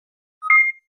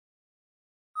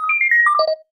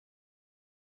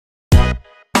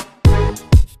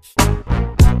Hey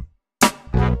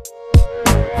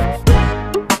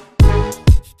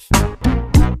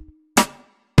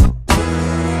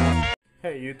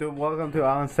YouTube, welcome to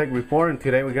Alan's Tech Report, and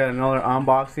today we got another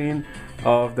unboxing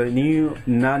of the new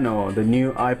Nano, the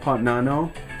new iPod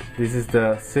Nano. This is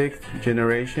the 6th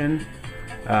generation.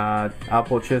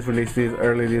 Apple just released this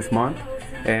early this month,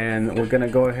 and we're gonna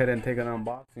go ahead and take an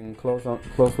unboxing. Close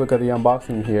look at the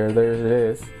unboxing here. There it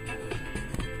is.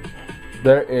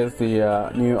 There is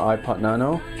the new iPod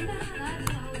Nano,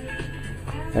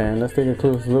 and let's take a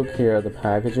close look here at the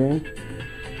packaging.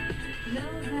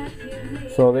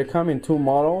 So they come in two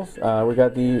models. We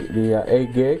got the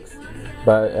 8 gigs,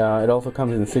 but it also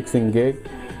comes in 16 gig,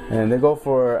 and they go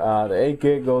for the 8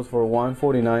 gig goes for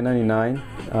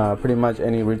 $149.99, pretty much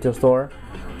any retail store.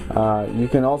 You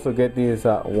can also get these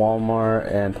at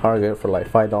Walmart and Target for like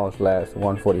 $5 less,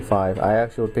 $145. I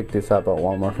actually picked this up at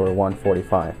Walmart for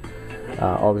 $145,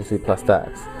 obviously plus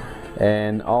tax.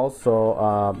 And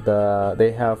also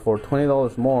they have for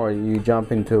 $20 more, you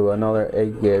jump into another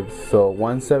 8 gigs, so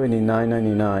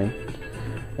 $179.99,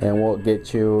 and we'll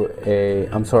get you a,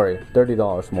 I'm sorry,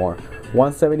 $30 more,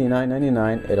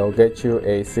 $179.99. It'll get you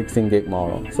a 16 gig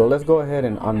model. So let's go ahead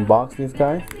and unbox this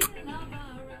guy.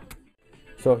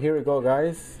 So here we go,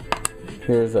 guys.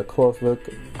 Here's a close look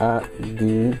at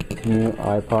the new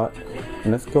iPod,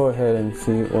 and let's go ahead and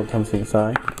see what comes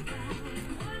inside.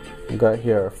 We got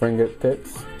here a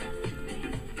fingertips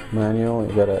manual.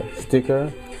 You got a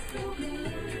sticker,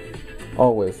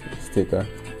 always sticker.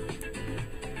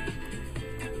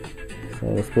 So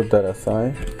let's put that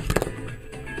aside.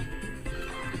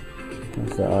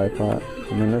 That's the iPod,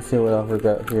 and then let's see what else we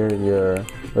got here. Your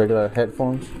regular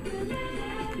headphones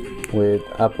with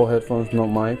Apple headphones, no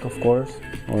mic, of course,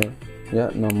 or yeah,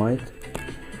 no mic,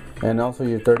 and also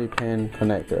your 30-pin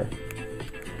connector.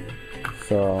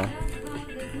 So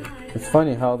it's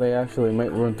funny how they actually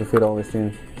make room to fit all these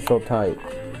things so tight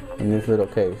in this little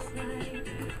case.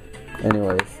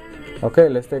 Anyways, okay,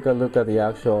 let's take a look at the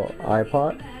actual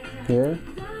iPod here.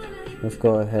 Let's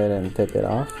go ahead and take it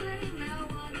off.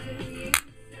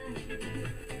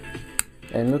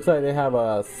 And it looks like they have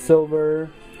a silver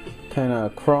kind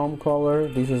of chrome color.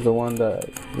 This is the one that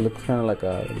looks kind of like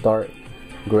a dark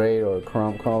gray or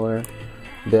chrome color.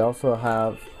 They also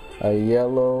have a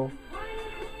yellow,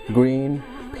 green,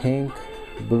 pink,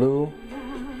 blue,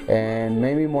 and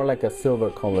maybe more like a silver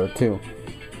color too.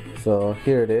 So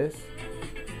here it is.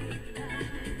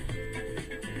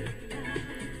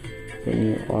 The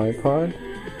new iPod,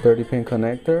 30-pin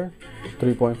connector,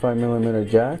 3.5mm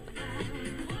jack,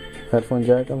 headphone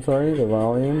jack, I'm sorry, the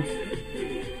volumes,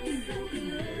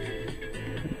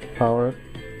 power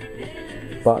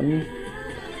button.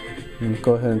 Let's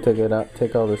go ahead and take it out,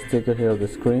 take out the sticker here of the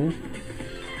screen.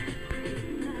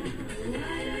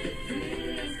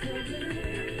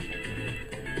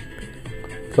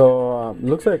 So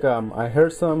looks like I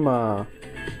heard some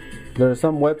there's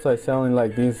some websites selling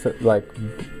like these like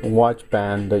watch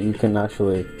band that you can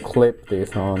actually clip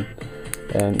this on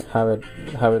and have it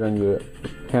on your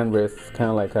hand wrist,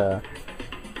 kind of like a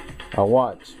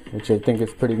watch, which I think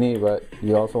is pretty neat. But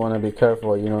you also want to be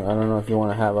careful, you know. I don't know if you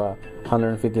want to have a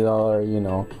 $150, you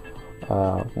know,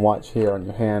 watch here on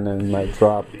your hand and it might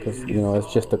drop, because you know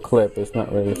it's just a clip. It's not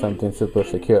really something super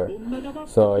secure.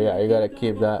 So yeah, you gotta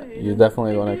keep that. You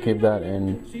definitely want to keep that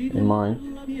in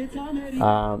mind.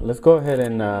 Let's go ahead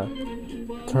and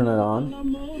turn it on.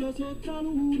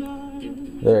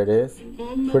 There it is.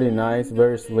 Pretty nice,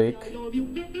 very sleek.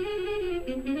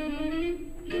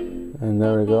 And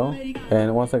there we go.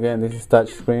 And once again, this is touch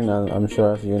screen. I'm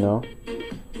sure, as you know.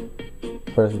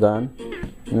 Press done.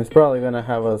 And it's probably gonna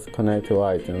have us connect to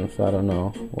iTunes. I don't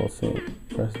know. We'll see.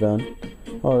 Press done.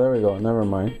 Oh, there we go. Never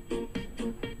mind.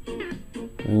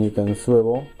 And you can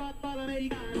swivel.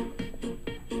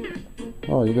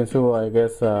 Oh, you can swivel, I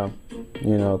guess,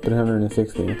 you know,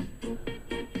 360,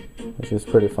 which is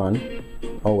pretty fun.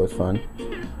 Always fun.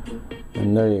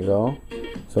 And there you go.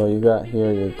 So you got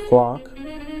here your clock.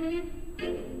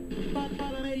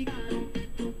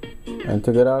 And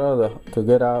to get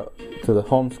out to the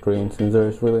home screen, since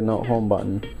there's really no home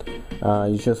button,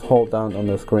 you just hold down on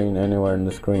the screen, anywhere in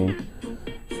the screen.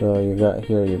 So you got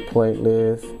here your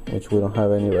playlist, which we don't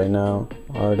have any right now.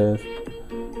 Artists.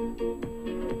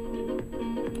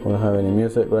 We don't have any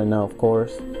music right now, of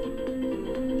course.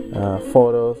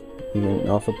 Photos. You can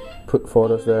also put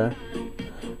photos there.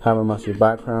 Have them as your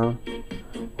background.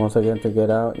 Once again, to get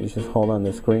out, you just hold on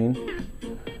the screen.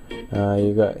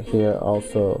 You got here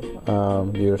also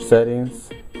your settings,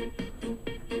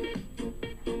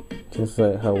 just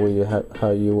like how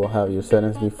you will have your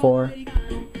settings before.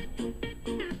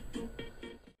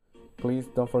 Please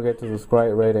don't forget to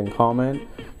subscribe, rate, and comment.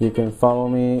 You can follow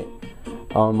me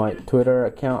on my Twitter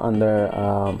account under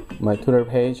my Twitter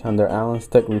page under Alan's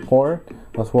Tech Report,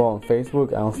 as well on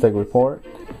Facebook, Alan's Tech Report.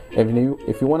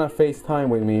 If you want to FaceTime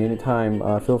with me anytime,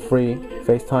 feel free.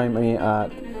 FaceTime me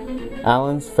at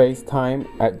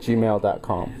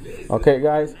alansfacetime@gmail.com. Okay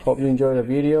guys, hope you enjoyed the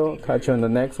video. Catch you on the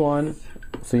next one.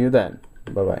 See you then.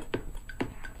 Bye bye.